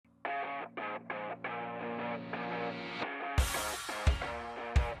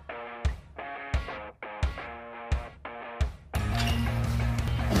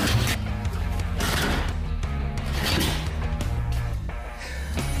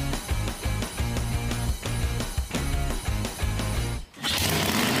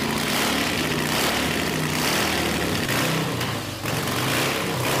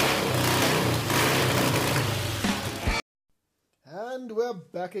are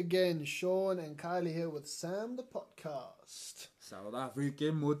back again. Shawn and Kyle here with Sam, the podcast. South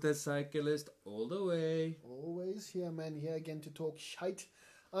African motorcyclist all the way. Always here, man. Here again to talk shite.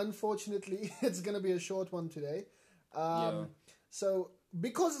 Unfortunately, it's going to be a short one today. So,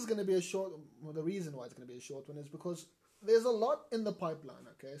 because it's going to be a short... Well, the reason why it's going to be a short one is because there's a lot in the pipeline,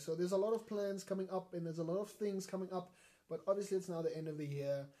 okay? So, there's a lot of plans coming up and there's a lot of things coming up. But obviously, it's now the end of the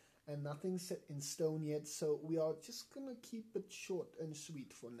year. And nothing's set in stone yet, so we are just going to keep it short and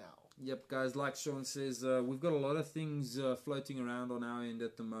sweet for now. Yep, guys, like Shawn says, we've got a lot of things floating around on our end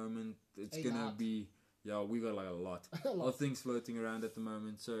at the moment. It's going to be... Yeah, we've got like a lot of things floating around at the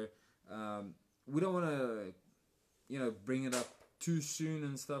moment. So, we don't want to, bring it up too soon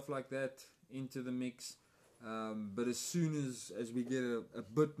and stuff like that into the mix. But as soon as we get a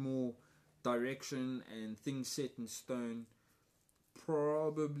bit more direction and things set in stone...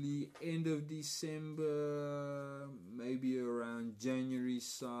 Probably end of December, maybe around January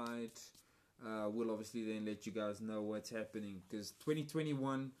side. We'll obviously then let you guys know what's happening, because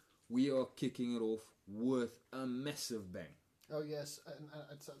 2021 we are kicking it off with a massive bang. Oh yes, and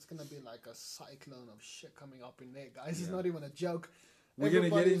it's gonna be like a cyclone of shit coming up in there, guys. Yeah. It's not even a joke. We're gonna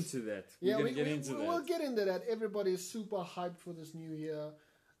get into that. We'll get into that. Everybody's super hyped for this new year.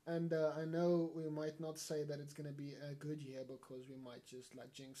 And I know we might not say that it's going to be a good year because we might just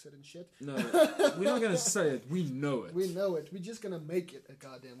like jinx it and shit. No, we're not going to say it. We know it. We know it. We're just going to make it a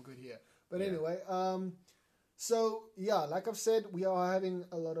goddamn good year. But anyway, so yeah, like I've said, we are having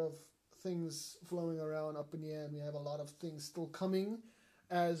a lot of things flowing around up in the air, and we have a lot of things still coming,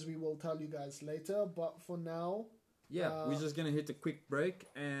 as we will tell you guys later. But for now... Yeah, we're just going to hit a quick break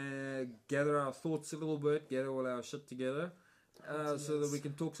and gather our thoughts a little bit, gather all our shit together. So that we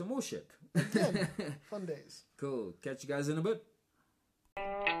can talk some more shit. Again, fun days. Cool. Catch you guys in a bit.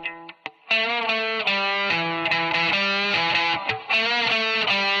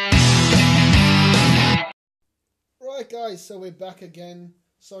 Right, guys. So we're back again.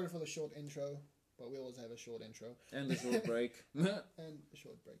 Sorry for the short intro, but we always have a short intro and a short break.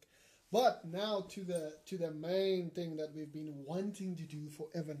 But now to the main thing that we've been wanting to do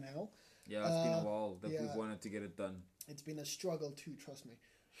forever now. Yeah, it's been a while that we've wanted to get it done. It's been a struggle too, trust me.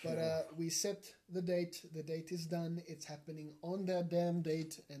 But we set the date. The date is done. It's happening on that damn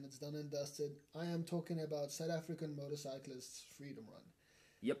date, and it's done and dusted. I am talking about South African Motorcyclists Freedom Run.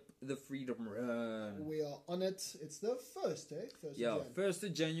 Yep, the Freedom Run. We are on it. It's the 1st, eh? 1st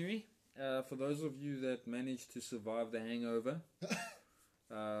of January. For those of you that managed to survive the hangover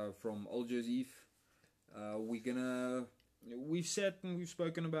from Old Year's Eve, we've sat and we've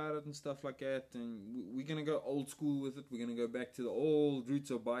spoken about it and stuff like that, and we're going to go old school with it. We're going to go back to the old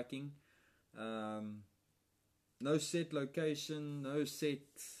roots of biking. No set location, no set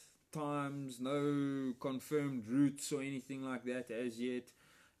times, no confirmed routes or anything like that as yet.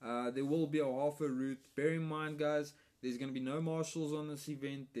 There will be a half a route. Bear in mind, guys, there's going to be no marshals on this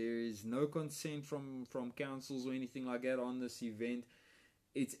event. There is no consent from councils or anything like that on this event.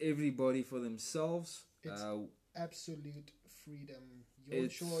 It's everybody for themselves. It's absolute freedom. Your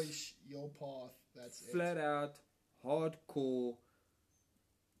choice, your path. That's flat out hardcore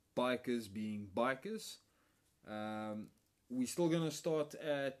bikers being bikers. We're still gonna start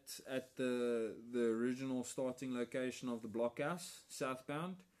at the original starting location of the blockhouse,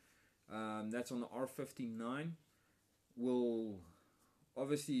 southbound. That's on the R59. We'll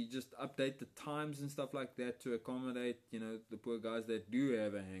obviously just update the times and stuff like that to accommodate, the poor guys that do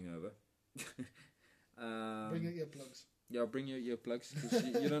have a hangover. Bring your earplugs. Yeah, bring your earplugs,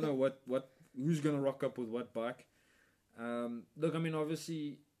 because you don't know who's gonna rock up with what bike. Look, I mean,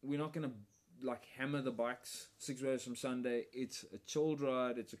 obviously we're not gonna like hammer the bikes 6 hours from Sunday. It's a chilled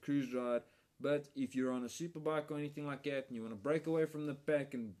ride, it's a cruise ride. But if you're on a super bike or anything like that, and you want to break away from the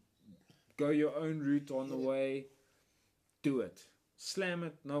pack and go your own route on the way, do it. Slam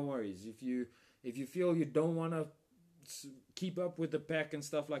it, no worries. If you feel you don't want to keep up with the pack and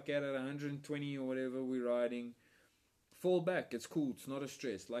stuff like that at 120 or whatever we're riding, fall back. It's cool. It's not a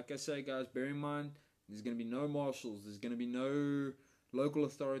stress. Like I say, guys, bear in mind, there's going to be no marshals. There's going to be no local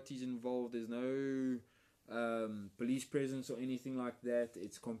authorities involved. There's no police presence or anything like that.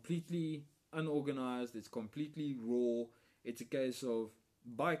 It's completely unorganized. It's completely raw. It's a case of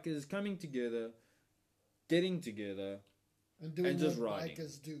bikers coming together, getting together, and doing just what riding.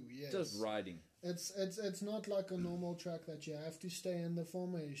 Bikers do. Yes. Just riding. It's not like a normal track that you have to stay in the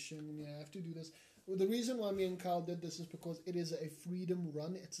formation and you have to do this. Well, the reason why me and Kyle did this is because it is a freedom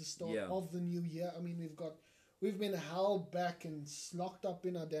run. It's the start of the new year. I mean, we've been held back and locked up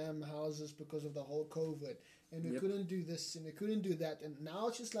in our damn houses because of the whole COVID, and we couldn't do this and we couldn't do that, and now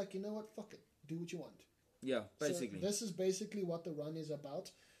it's just like, you know what, fuck it, do what you want. Yeah, basically. So this is basically what the run is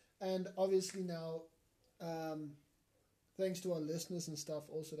about. And obviously now, thanks to our listeners and stuff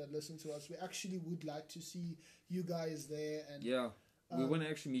also that listen to us, we actually would like to see you guys there. And yeah, we want to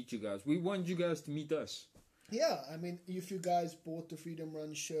actually meet you guys. We want you guys to meet us. Yeah, I mean, if you guys bought the Freedom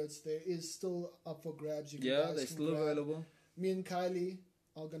Run shirts, there is still up for grabs. They're still available. Me and Kylie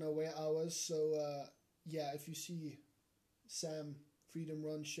are going to wear ours. So, yeah, if you see Sam Freedom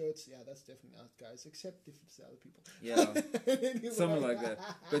Run shirts, yeah, that's definitely us, guys. Except if it's the other people. Yeah, anyway. Something like that.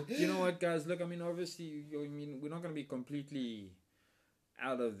 But you know what, guys? Look, I mean, obviously, we're not going to be completely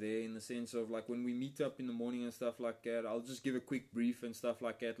out of there in the sense of, like, when we meet up in the morning and stuff like that, I'll just give a quick brief and stuff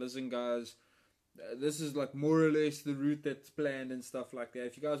like that. Listen, guys, this is, like, more or less the route that's planned and stuff like that.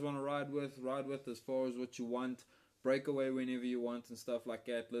 If you guys want to ride with as far as what you want. Break away whenever you want and stuff like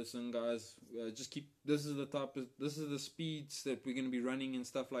that. Listen, guys, just keep. This is the speeds that we're gonna be running and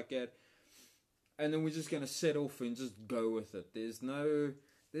stuff like that. And then we're just gonna set off and just go with it. There's no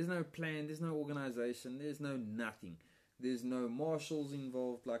plan. There's no organization. There's no nothing. There's no marshals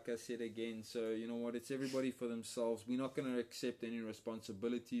involved. Like I said again. So you know what? It's everybody for themselves. We're not gonna accept any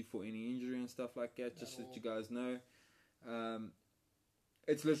responsibility for any injury and stuff like that. Just so that you guys know.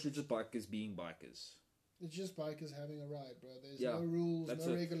 It's literally just bikers being bikers. It's just bikers having a ride, bro. There's no rules,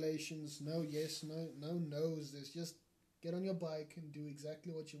 no regulations, no yes, no no's. There's just get on your bike and do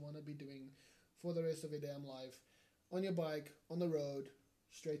exactly what you want to be doing for the rest of your damn life. On your bike, on the road,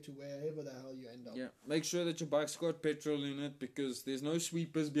 straight to wherever the hell you end up. Yeah, make sure that your bike's got petrol in it because there's no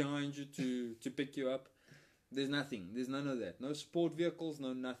sweepers behind you to pick you up. There's nothing. There's none of that. No sport vehicles,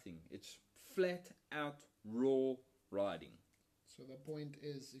 no nothing. It's flat out raw riding. So the point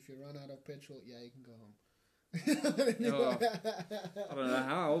is, if you run out of petrol, yeah, you can go home. I don't know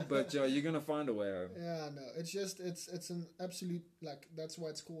how, but you're gonna find a way home. Yeah, no, it's an absolute, like, that's why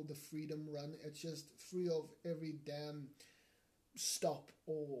it's called the Freedom Run. It's just free of every damn stop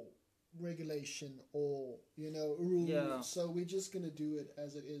or regulation or rule. Yeah. So we're just gonna do it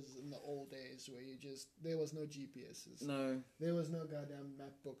as it is in the old days, where there was no GPSs. No, there was no goddamn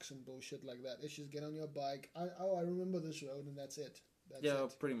map books and bullshit like that. It's just get on your bike. I remember this road and that's it.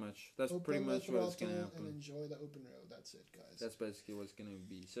 That's pretty much. That's pretty much what's going to happen. And enjoy the open road. That's it, guys. That's basically what's going to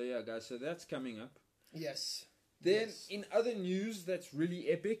be. So, yeah, guys. So, that's coming up. Yes. Then, in other news that's really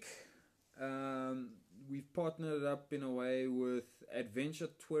epic, we've partnered up in a way with Adventure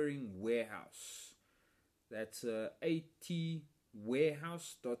Touring Warehouse. That's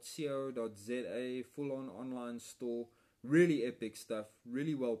atwarehouse.co.za, full-on online store. Really epic stuff.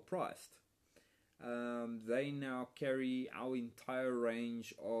 Really well priced. They now carry our entire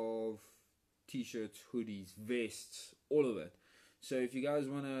range of t-shirts, hoodies, vests, all of it. So if you guys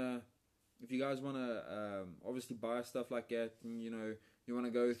wanna obviously buy stuff like that, and you wanna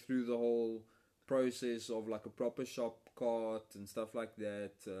go through the whole process of like a proper shop cart and stuff like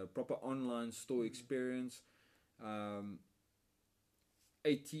that, proper online store experience.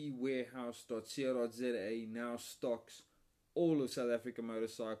 atwarehouse.co.za now stocks all of South African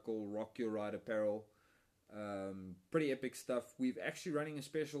motorcycle, rock your ride apparel. Pretty epic stuff. We've actually running a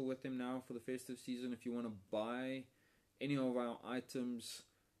special with them now for the festive season. If you want to buy any of our items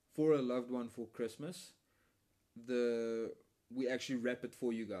for a loved one for Christmas, we actually wrap it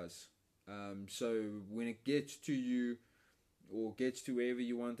for you guys. So when it gets to you or gets to wherever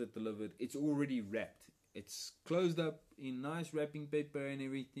you want it delivered, it's already wrapped. It's closed up in nice wrapping paper and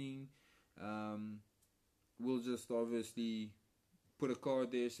everything. We'll just obviously put a card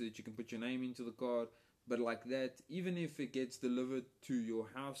there so that you can put your name into the card. But like that, even if it gets delivered to your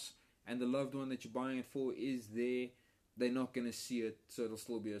house and the loved one that you're buying it for is there, they're not going to see it, so it'll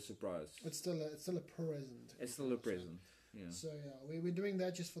still be a surprise. It's still a present. It's still a present. Yeah. So yeah, we're doing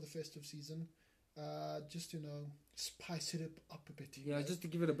that just for the festive season, just to spice it up a bit. Yeah, just to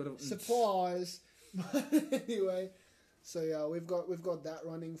give it a bit of surprise. Anyway. So yeah, we've got that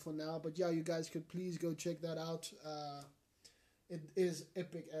running for now. But yeah, you guys could please go check that out. It is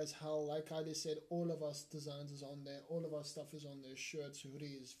epic as hell. Like Kylie said, all of our designs is on there. All of our stuff is on there. Shirts,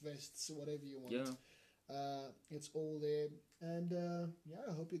 hoodies, vests, whatever you want. Yeah. It's all there. And yeah,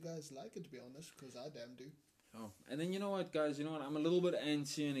 I hope you guys like it, to be honest, because I damn do. Oh, and then you know what, guys? You know what? I'm a little bit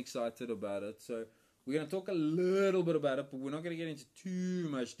antsy and excited about it. So we're going to talk a little bit about it, but we're not going to get into too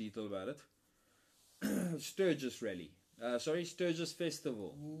much detail about it. Sturgis Rally. Sturgis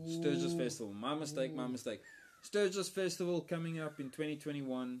Festival. Ooh. Sturgis Festival. My mistake. Sturgis Festival coming up in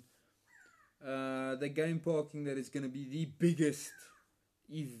 2021. The game parking that is going to be the biggest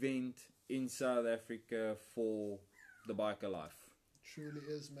event in South Africa for the biker life. Truly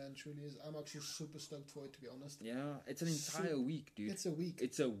is, man. Truly is. I'm actually super stoked for it, to be honest. Yeah, it's an entire week, dude. It's a week.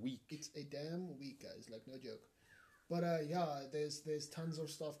 It's a week. It's a damn week, guys. Like, no joke. But yeah, there's tons of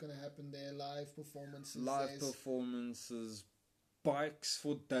stuff gonna happen there. Live performances, bikes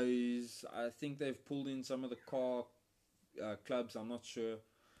for days. I think they've pulled in some of the car clubs. I'm not sure.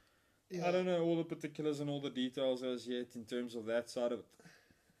 Yeah. I don't know all the particulars and all the details as yet in terms of that side of it.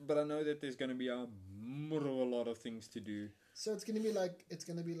 But I know that there's going to be a lot of things to do. So it's going to be like,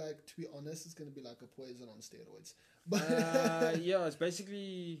 to be honest, it's going to be like a poison on steroids. But yeah, it's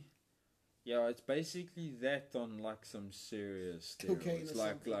basically that on like some serious steroids. Cocaine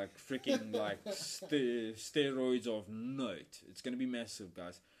or like freaking like steroids of note. It's going to be massive,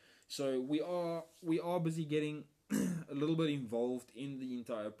 guys. So we are busy getting a little bit involved in the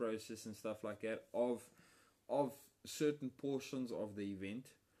entire process and stuff like that of certain portions of the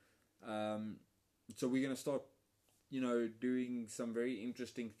event. So we're going to start, doing some very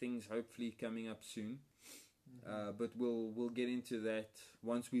interesting things, hopefully coming up soon. But we'll get into that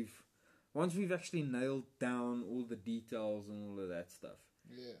once we've actually nailed down all the details and all of that stuff.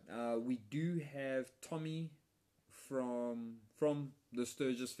 Yeah. We do have Tommy from the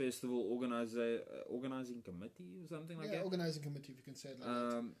Sturgis Festival organizing committee or something like that. Yeah, organizing committee, if you can say it like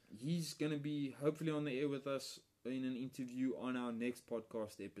that. He's going to be hopefully on the air with us in an interview on our next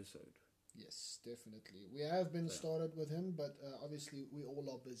podcast episode. Yes, definitely. We have been started with him, but obviously we all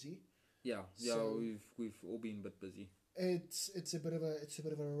are busy. Yeah, so we've all been a bit busy. It's a bit of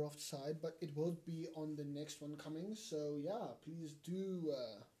a rough side, but it will be on the next one coming. So yeah, please do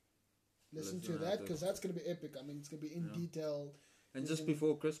listen to that, because that's gonna be epic. I mean, it's gonna be in detail. And just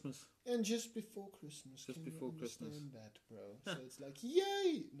before Christmas. Just before Christmas. Just before Christmas. That, bro. So it's like,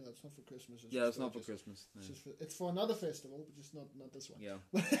 yay! No, it's not for Christmas. It's not for Christmas. No. It's for another festival, but just not this one. Yeah.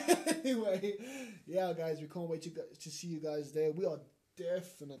 But anyway, yeah, guys, we can't wait to see you guys there. We are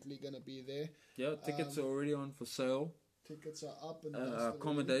definitely gonna be there. Yeah, tickets are already on for sale. Tickets are up and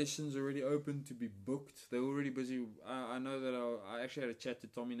accommodations already open to be booked. They're already busy. I know that I actually had a chat to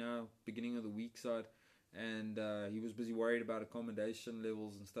Tommy now, beginning of the week side. And he was busy worried about accommodation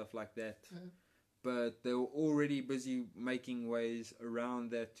levels and stuff like that. Yeah. But they were already busy making ways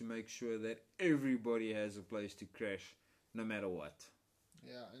around that to make sure that everybody has a place to crash, no matter what.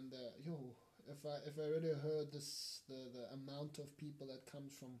 Yeah, and if I already heard the amount of people that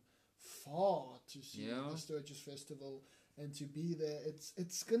comes from far to see the Sturgis Festival and to be there,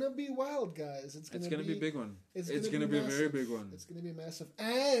 it's gonna be wild, guys. It's gonna be a big one. It's gonna be a very big one. It's gonna be massive.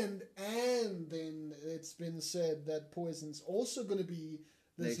 And then it's been said that Poison's also gonna be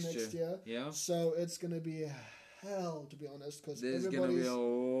this next year. Yeah. So it's gonna be hell, to be honest, because there's gonna be a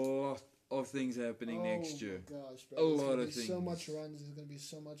lot of things happening next year. Oh my gosh, bro! A lot of things. So much runs. There's gonna be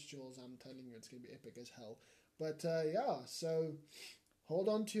so much jewels. I'm telling you, it's gonna be epic as hell. But so. Hold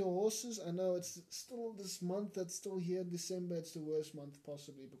on to your horses. I know it's still this month that's still here. December, it's the worst month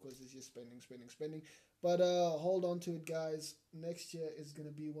possibly because it's just spending. But hold on to it, guys. Next year is going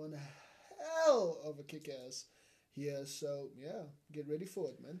to be one hell of a kick-ass here. So, yeah, get ready for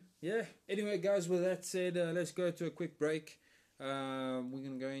it, man. Yeah. Anyway, guys, with that said, let's go to a quick break. We're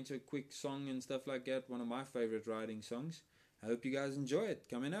going to go into a quick song and stuff like that. One of my favorite riding songs. I hope you guys enjoy it.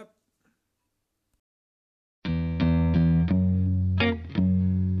 Coming up.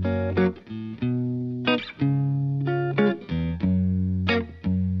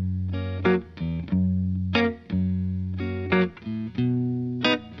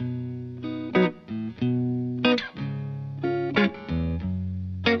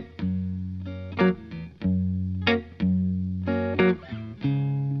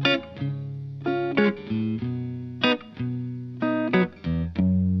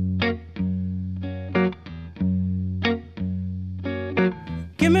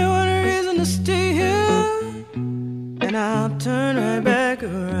 Give me one reason to stay here, and I'll turn right back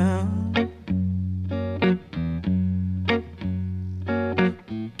around.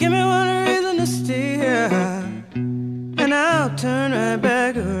 Give me one reason to stay here, and I'll turn right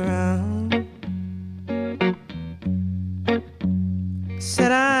back around.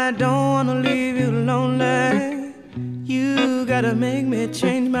 Said I don't wanna leave you lonely. You gotta make me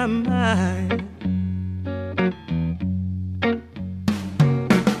change my mind.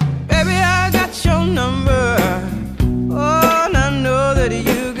 Your number, oh, and I know that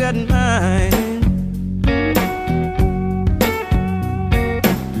you got mine.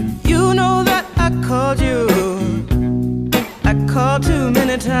 You know that I called you, I called too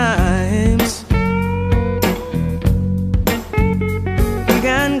many times. You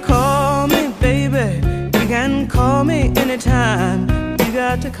can call me, baby, you can call me anytime. You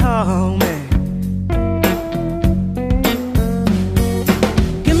got to call me.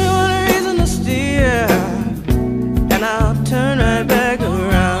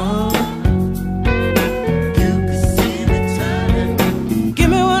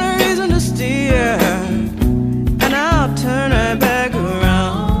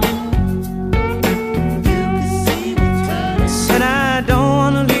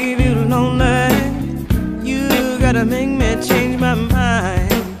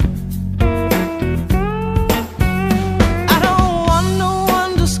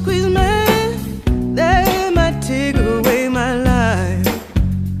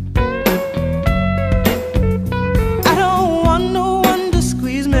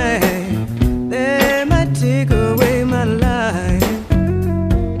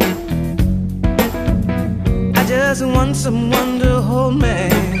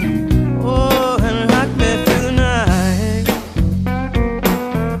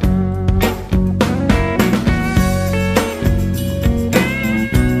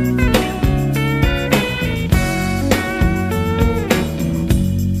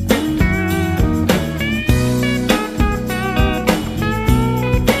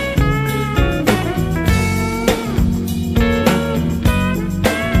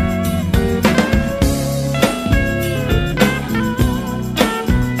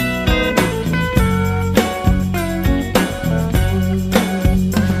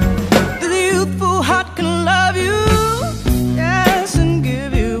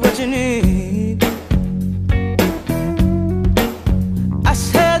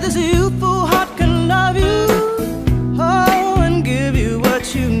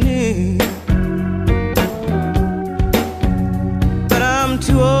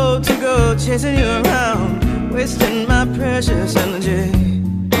 chasing you around, wasting my precious energy.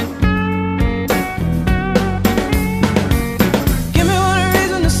 Give me one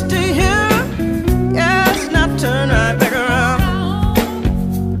reason to stay here. Yes, now turn right back around.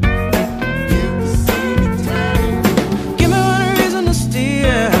 Give me one reason to stay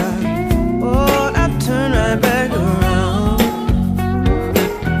here. Oh, now turn right back around.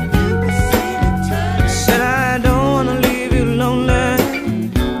 Said I don't wanna leave you lonely.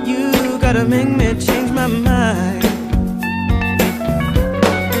 You gotta make me change my mind.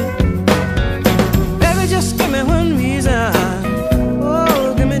 Baby, just give me one reason.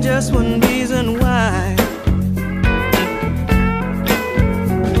 Oh, give me just one reason why.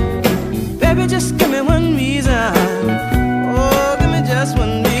 Baby, just give me one reason. Oh, give me just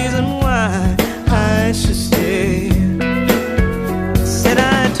one reason why I should stay. Said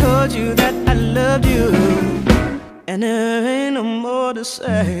I told you that I loved you, and there ain't no more to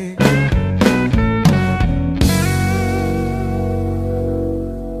say.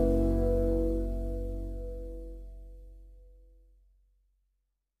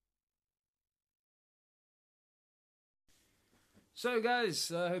 So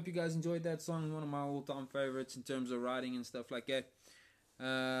guys, I hope you guys enjoyed that song. One of my all-time favorites in terms of writing and stuff like that.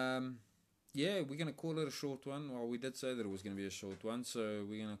 Yeah, we're gonna call it a short one. Well, we did say that it was gonna be a short one, so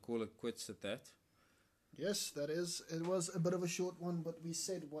we're gonna call it quits at that. Yes, that is. It was a bit of a short one, but we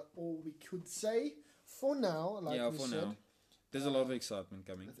said what all we could say for now. Like Yeah, we for said, now. There's a lot of excitement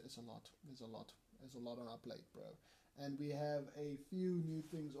coming. There's a lot. There's a lot on our plate, bro. And we have a few new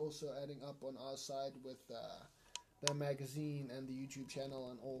things also adding up on our side with the magazine and the YouTube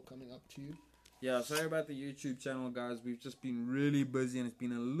channel and all coming up too. Yeah, sorry about the YouTube channel, guys. We've just been really busy, and it's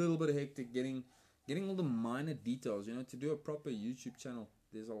been a little bit hectic getting all the minor details. You know, to do a proper YouTube channel,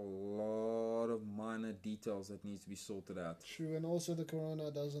 there's a lot of minor details that needs to be sorted out. True, and also the corona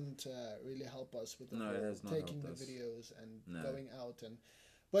doesn't really help us with the No, it has not taking the helped us. videos and going out.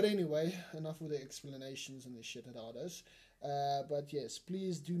 But anyway, enough with the explanations and the shit about us. But yes,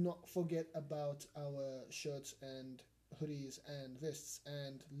 please do not forget about our shirts and hoodies and vests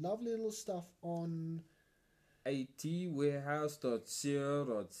and lovely little stuff on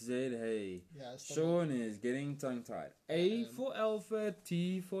atwarehouse.co.za. yeah, Shawn is getting tongue-tied. A for Alpha,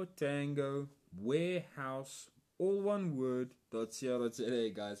 T for Tango, warehouse, all one word, .co.za,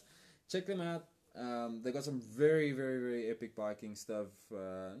 guys. Check them out. They got some very, very, very epic biking stuff.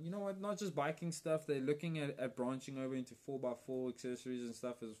 You know what? Not just biking stuff. They're looking at branching over into 4x4 accessories and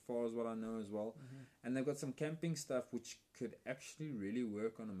stuff, as far as what I know as well. Mm-hmm. And they've got some camping stuff which could actually really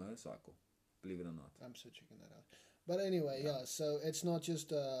work on a motorcycle, believe it or not. I'm still checking that out. But anyway, yeah. So it's not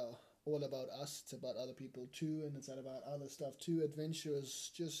just all about us. It's about other people too, and it's about other stuff too. Adventure is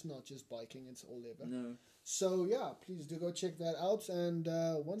just not just biking. It's all over. No. So yeah, please do go check that out. And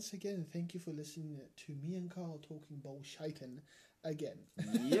once again, thank you for listening to me and Carl talking bullshitten again.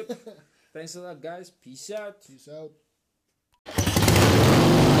 Yep. Thanks a lot, guys. Peace out. Peace out.